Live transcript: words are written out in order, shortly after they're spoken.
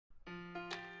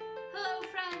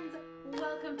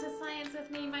Welcome to Science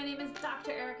with me. My name is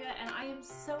Dr. Erica, and I am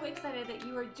so excited that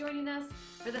you are joining us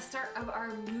for the start of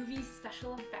our movie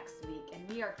special effects week. And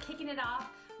we are kicking it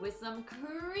off with some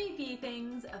creepy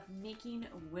things of making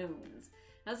wounds.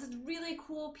 Now this is really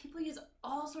cool. People use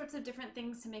all sorts of different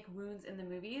things to make wounds in the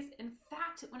movies. In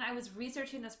fact, when I was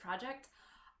researching this project,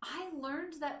 I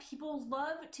learned that people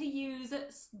love to use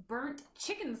burnt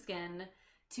chicken skin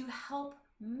to help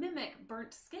mimic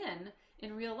burnt skin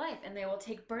in real life, and they will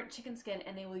take burnt chicken skin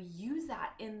and they will use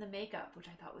that in the makeup, which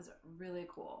I thought was really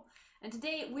cool. And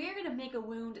today we're going to make a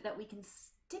wound that we can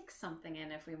stick something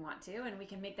in if we want to, and we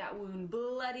can make that wound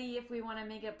bloody if we want to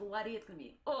make it bloody. It's going to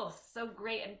be so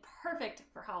great and perfect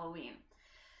for Halloween.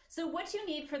 So what you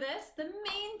need for this, the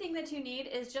main thing that you need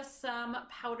is just some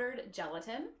powdered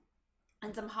gelatin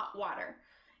and some hot water.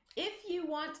 If you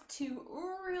want to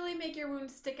really make your wound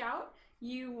stick out,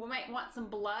 you might want some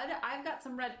blood. I've got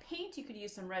some red paint. You could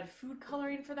use some red food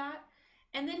coloring for that.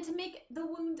 And then to make the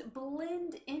wound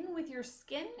blend in with your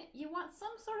skin, you want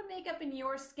some sort of makeup in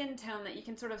your skin tone that you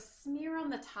can sort of smear on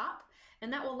the top,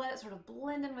 and that will let it sort of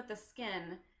blend in with the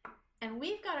skin. And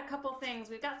we've got a couple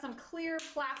things. We've got some clear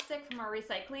plastic from our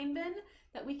recycling bin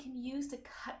that we can use to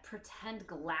cut pretend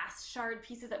glass shard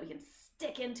pieces that we can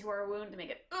stick into our wound to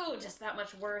make it, just that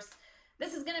much worse.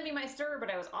 This is gonna be my stir,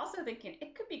 but I was also thinking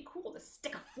it could be cool to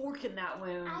stick a fork in that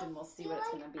wound, and we'll see what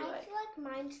it's gonna be like. I feel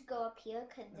like mine should go up here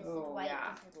because this is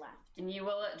right, this is left. And you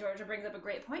will, Georgia brings up a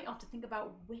great point. You'll have to think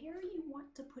about where you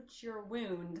want to put your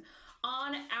wound.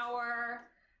 On our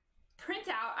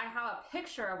printout, I have a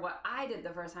picture of what I did the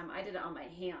first time. I did it on my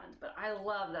hand, but I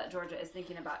love that Georgia is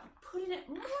thinking about putting it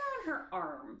more on her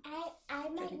arm. I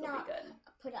might not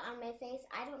put it on my face.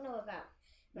 I don't know about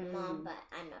my mom, but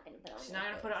I'm not going to put it on her face. She's not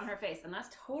going to put it on her face, and that's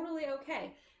totally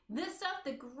okay. This stuff,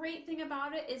 the great thing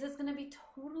about it is it's going to be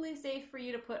totally safe for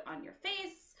you to put on your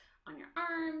face, on your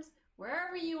arms,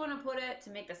 wherever you want to put it to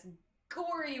make this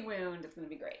gory wound. It's going to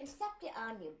be great. Except it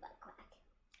on your butt crack.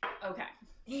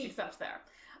 Okay, except there.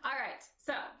 All right,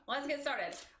 so let's get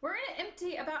started. We're going to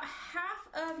empty about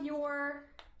half of your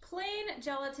plain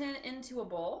gelatin into a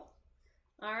bowl.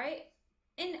 All right.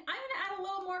 And I'm going to add a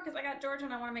little more because I got Georgia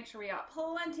and I want to make sure we got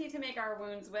plenty to make our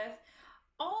wounds with.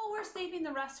 All we're saving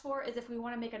the rest for is if we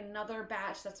want to make another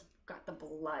batch that's got the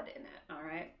blood in it, all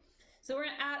right? So we're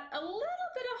going to add a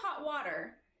little bit of hot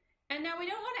water. And now we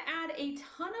don't want to add a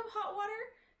ton of hot water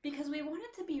because we want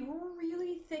it to be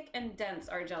really thick and dense,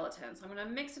 our gelatin. So I'm going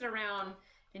to mix it around,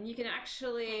 and you can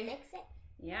actually... Mix it?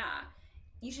 Yeah.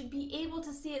 You should be able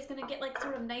to see it's going to get like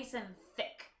sort of nice and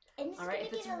thick. And it's going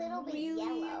to get a little bit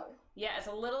yellow. Yeah, it's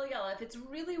a little yellow. If it's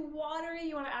really watery,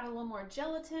 you want to add a little more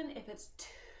gelatin. If it's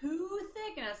too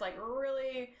thick and it's like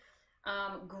really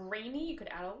grainy, you could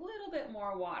add a little bit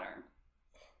more water.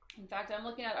 In fact, I'm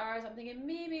looking at ours. I'm thinking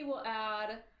maybe we'll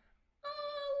add a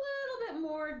little bit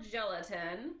more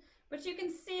gelatin, but you can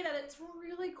see that it's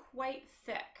really quite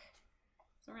thick.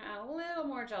 So we're going to add a little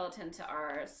more gelatin to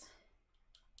ours.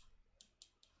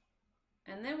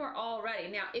 And then we're all ready.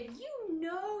 Now, if you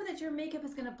know that your makeup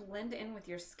is going to blend in with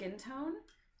your skin tone,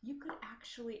 you could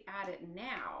actually add it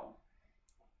now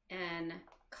and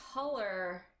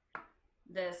color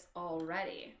this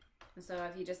already. And so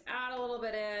if you just add a little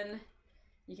bit in,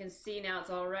 you can see now it's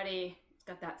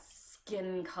got that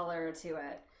skin color to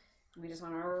it. And we just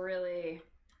want to really,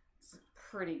 it's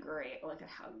pretty great. Look at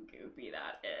how goopy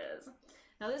that is.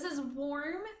 Now this is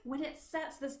warm. When it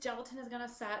sets, this gelatin is going to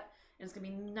set, and it's going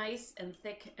to be nice and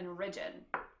thick and rigid.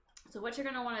 So what you're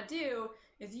going to want to do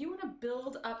is you want to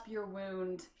build up your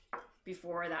wound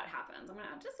before that happens. I'm going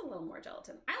to add just a little more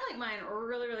gelatin. I like mine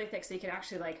really, really thick so you can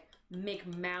actually like make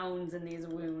mounds in these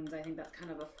wounds. I think that's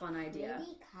kind of a fun idea.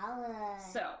 Pretty color.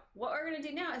 So what we're going to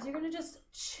do now is you're going to just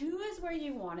choose where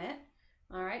you want it.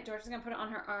 All right, Georgia's going to put it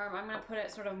on her arm. I'm going to put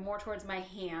it sort of more towards my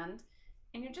hand.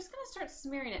 And you're just going to start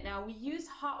smearing it. Now, we used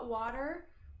hot water,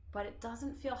 but it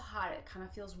doesn't feel hot. It kind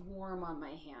of feels warm on my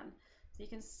hand. So you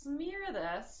can smear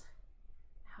this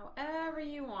however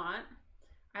you want.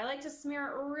 I like to smear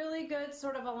it really good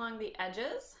sort of along the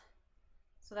edges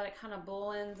so that it kind of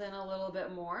blends in a little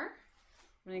bit more.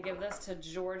 I'm going to give this to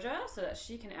Georgia so that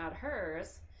she can add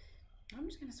hers. I'm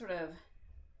just going to sort of,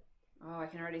 I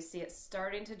can already see it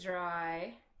starting to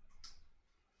dry.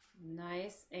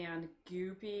 Nice and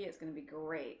goopy. It's going to be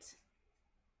great.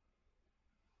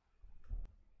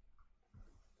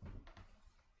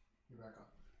 You're back on.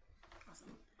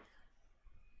 Awesome.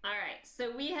 All right,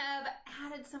 so we have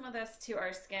added some of this to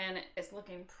our skin. It's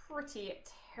looking pretty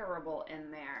terrible in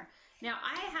there. Now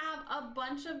I have a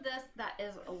bunch of this that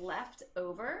is left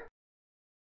over.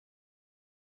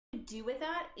 Do with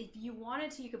that, if you wanted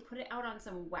to, you could put it out on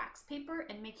some wax paper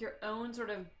and make your own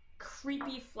sort of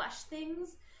creepy flesh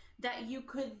things that you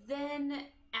could then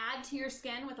add to your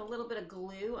skin with a little bit of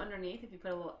glue underneath. If you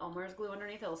put a little Elmer's glue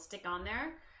underneath, it'll stick on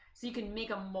there. So you can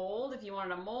make a mold if you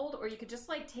wanted a mold, or you could just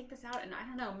like take this out and, I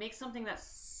don't know, make something that's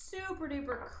super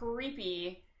duper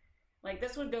creepy. Like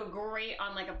this would go great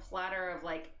on like a platter of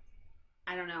like,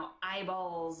 I don't know,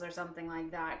 eyeballs or something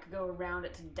like that. It could go around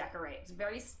it to decorate. It's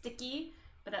very sticky,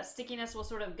 but that stickiness will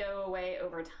sort of go away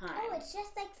over time. Oh, it's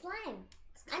just like slime.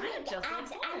 It's kind of just like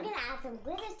slime. I'm going to add some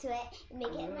glitters to it and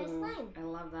make it my slime. I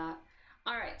love that.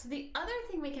 All right, so the other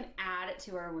thing we can add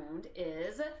to our wound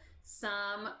is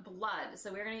some blood.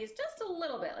 So we're going to use just a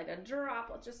little bit, like a drop.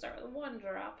 Let's just start with one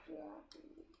drop.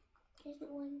 Just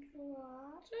one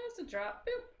drop. Just a drop,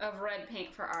 boop, of red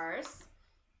paint for ours.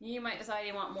 You might decide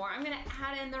you want more. I'm going to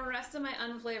add in the rest of my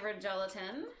unflavored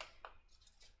gelatin.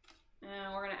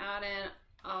 And we're going to add in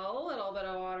a little bit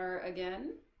of water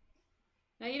again.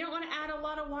 Now you don't want to add a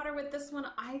lot of water with this one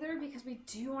either, because we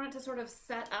do want it to sort of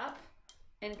set up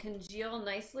and congeal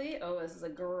nicely. Oh, this is a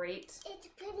great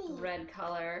red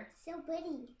color. So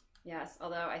pretty. Yes,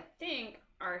 although I think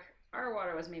our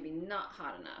water was maybe not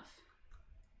hot enough,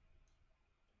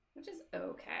 which is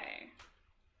okay.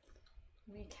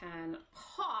 We can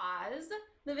pause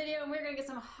the video and we're gonna get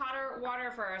some hotter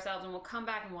water for ourselves, and we'll come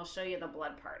back and we'll show you the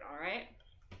blood part, all right?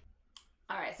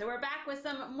 All right, so we're back with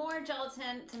some more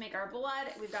gelatin to make our blood.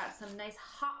 We've got some nice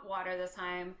hot water this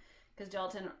time, because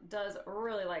gelatin does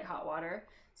really like hot water.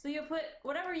 So you'll put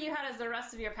whatever you had as the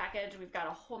rest of your package. We've got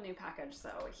a whole new package, so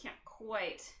we can't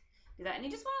quite do that. And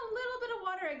you just want a little bit of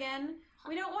water again.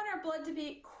 We don't want our blood to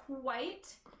be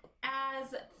quite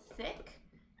as thick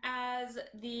as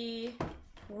the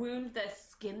wound, the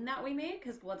skin that we made,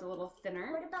 because blood's a little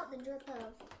thinner. What about the drip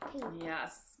of paint?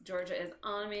 Yes, Georgia is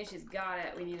on me. She's got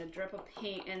it. We need a drip of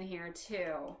paint in here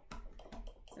too.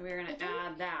 So we're gonna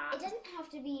add that. It doesn't have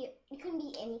to be, it can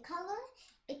be any color.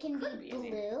 It can be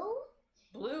blue.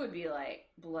 Blue would be like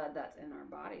blood that's in our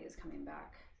body is coming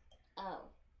back. Oh.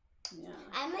 Yeah.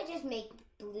 I might just make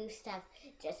blue stuff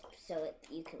just so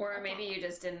you can. Or maybe you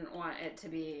just didn't want it to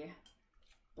be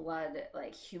blood,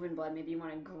 like human blood. Maybe you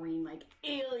wanted green, like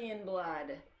alien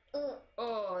blood.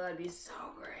 Oh, that'd be so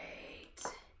great.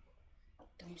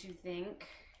 Don't you think?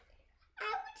 I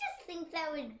would just think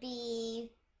that would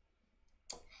be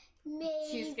maybe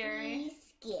too scary?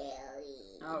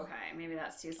 Scary. Okay, maybe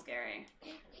that's too scary.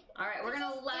 All right, we're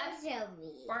gonna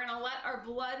let our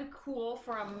blood cool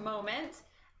for a moment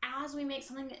as we make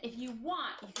something. If you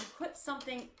want, you can put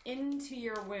something into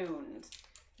your wound.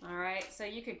 All right, so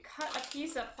you could cut a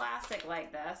piece of plastic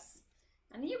like this,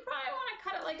 and you probably want to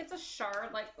cut it like it's a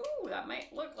shard. Like, ooh, that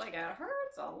might look like it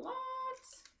hurts a lot.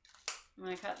 I'm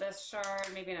gonna cut this shard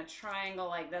maybe in a triangle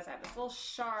like this. I have this little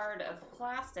shard of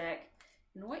plastic,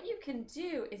 and what you can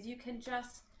do is you can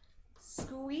just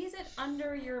squeeze it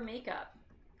under your makeup,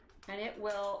 and it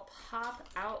will pop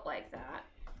out like that.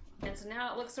 And so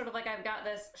now it looks sort of like I've got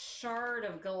this shard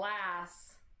of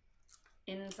glass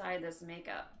inside this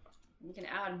makeup. You can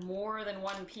add more than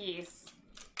one piece.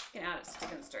 You can add it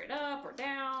sticking straight up or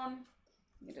down.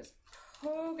 You can just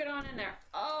poke it on in there.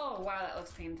 Oh, wow, that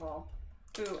looks painful.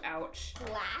 Ooh, ouch.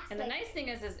 Glass. And the nice thing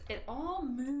is it all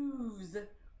moves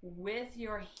with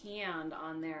your hand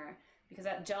on there, because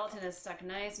that gelatin is stuck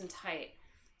nice and tight.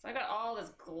 So I got all this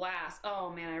glass.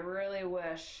 Oh man, I really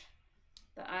wish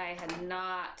that I had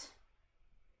not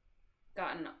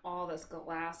gotten all this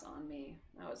glass on me.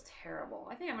 That was terrible.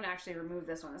 I think I'm gonna actually remove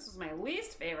this one. This was my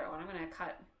least favorite one. I'm gonna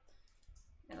cut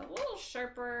it a little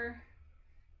sharper.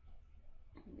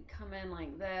 Maybe come in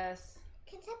like this.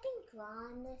 Can something draw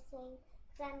on this thing?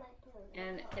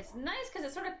 And it's nice because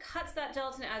it sort of cuts that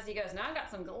gelatin as you go. So now I've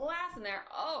got some glass in there.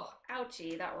 Oh,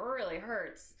 ouchie, that really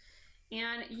hurts.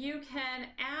 And you can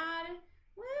add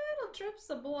little drips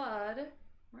of blood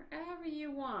wherever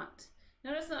you want.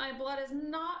 Notice that my blood is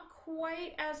not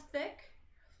quite as thick.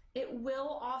 It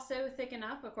will also thicken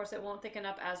up. Of course, it won't thicken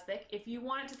up as thick. If you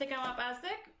want it to thicken up as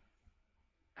thick,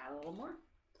 add a little more.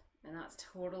 And that's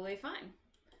totally fine.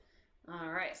 All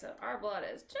right, so our blood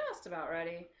is just about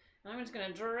ready. I'm just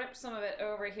gonna drip some of it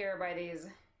over here by these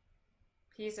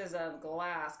pieces of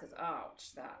glass, because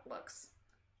ouch, that looks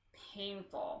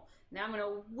painful. Now I'm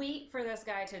gonna wait for this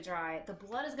guy to dry. The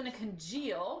blood is gonna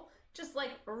congeal, just like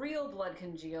real blood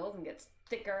congeals and gets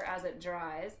thicker as it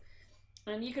dries.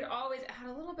 And you could always add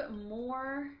a little bit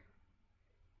more.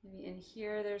 Maybe in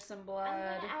here there's some blood.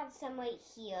 I'm gonna add some right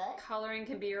here. Coloring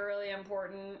can be really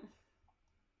important.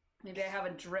 Maybe I have a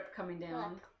drip coming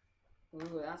down. Look.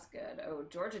 Ooh, that's good. Oh,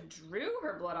 Georgia drew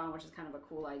her blood on, which is kind of a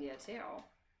cool idea too.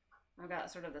 I've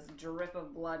got sort of this drip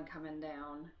of blood coming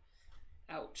down.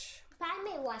 Ouch. But I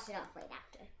may wash it off right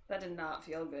after. That did not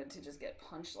feel good to just get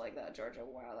punched like that, Georgia.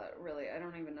 Wow, that really, I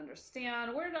don't even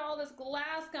understand. Where did all this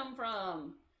glass come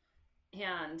from?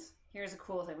 And here's a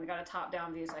cool thing. We got a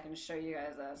top-down view so I can show you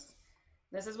guys this.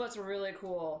 This is what's really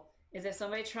cool, is if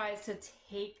somebody tries to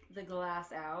take the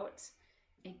glass out,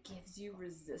 it gives you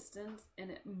resistance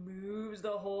and it moves the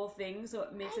whole thing, so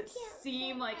it makes it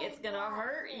seem like it's gonna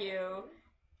hurt you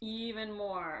even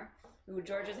more. Ooh,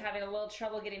 Georgia's having a little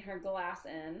trouble getting her glass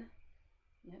in.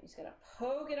 Yeah, just gotta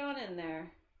poke it on in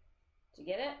there. Did you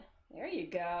get it? There you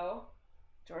go.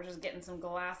 Georgia's getting some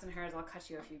glass in hers. I'll cut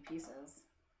you a few pieces.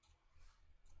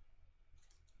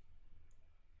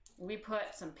 We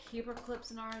put some paper clips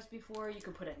in ours before. You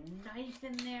can put a knife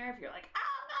in there if you're like,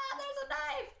 oh no, there's a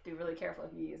knife. Be really careful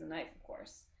if you use a knife, of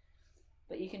course.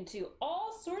 But you can do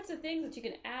all sorts of things that you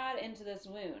can add into this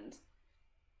wound.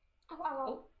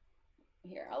 Oh.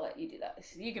 Here, I'll let you do that.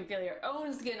 So you can feel your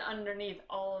own skin underneath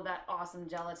all of that awesome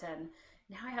gelatin.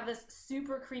 Now I have this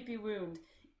super creepy wound.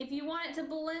 If you want it to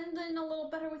blend in a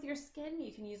little better with your skin,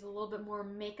 you can use a little bit more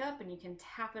makeup and you can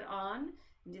tap it on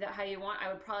and do that how you want.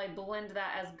 I would probably blend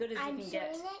that as good as you can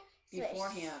get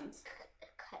beforehand.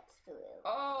 Cuts through.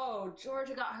 Oh,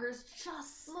 Georgia got hers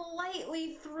just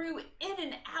slightly through, in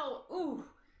and out. Ooh,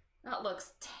 that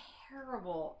looks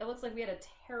terrible. It looks like we had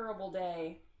a terrible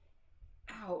day.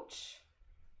 Ouch.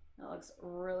 That looks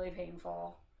really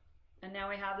painful. And now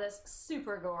we have this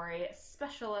super gory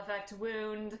special effect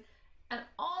wound. And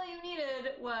all you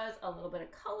needed was a little bit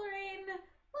of coloring, a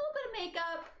little bit of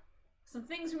makeup, some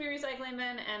things from your recycling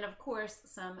bin, and of course,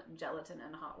 some gelatin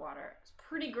and hot water. It's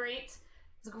pretty great.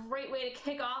 It's a great way to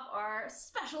kick off our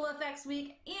special effects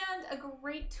week and a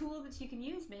great tool that you can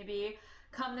use maybe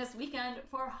come this weekend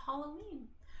for Halloween.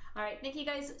 All right, thank you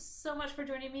guys so much for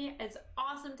joining me. It's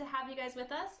awesome to have you guys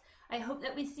with us. I hope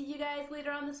that we see you guys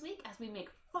later on this week as we make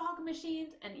fog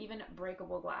machines and even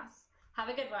breakable glass. Have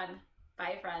a good one.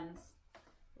 Bye, friends.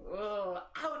 Ooh,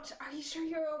 ouch. Are you sure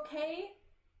you're okay?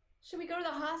 Should we go to the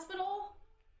hospital?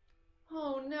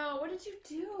 Oh no, what did you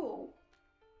do?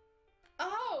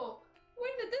 Oh,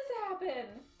 when did this happen?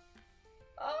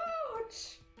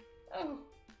 Ouch. Oh,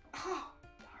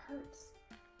 that hurts.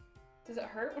 Does it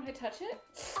hurt when I touch it?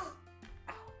 Oh.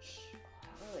 Ouch.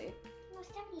 Oh, really? No,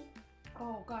 Stephanie.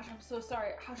 Oh gosh, I'm so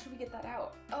sorry. How should we get that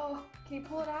out? Oh, can you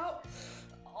pull it out?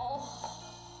 Oh.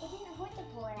 It didn't hurt to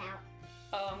pull it out.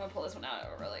 Oh, I'm gonna pull this one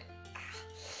out really.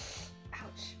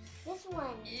 Ouch. This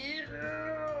one. Ew.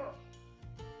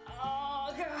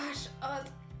 Oh gosh.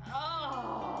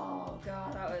 Oh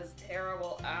god, that was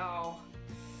terrible. Ow.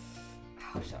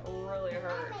 Ouch, that really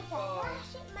hurt. I make a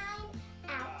wash it mine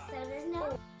out so there's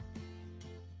no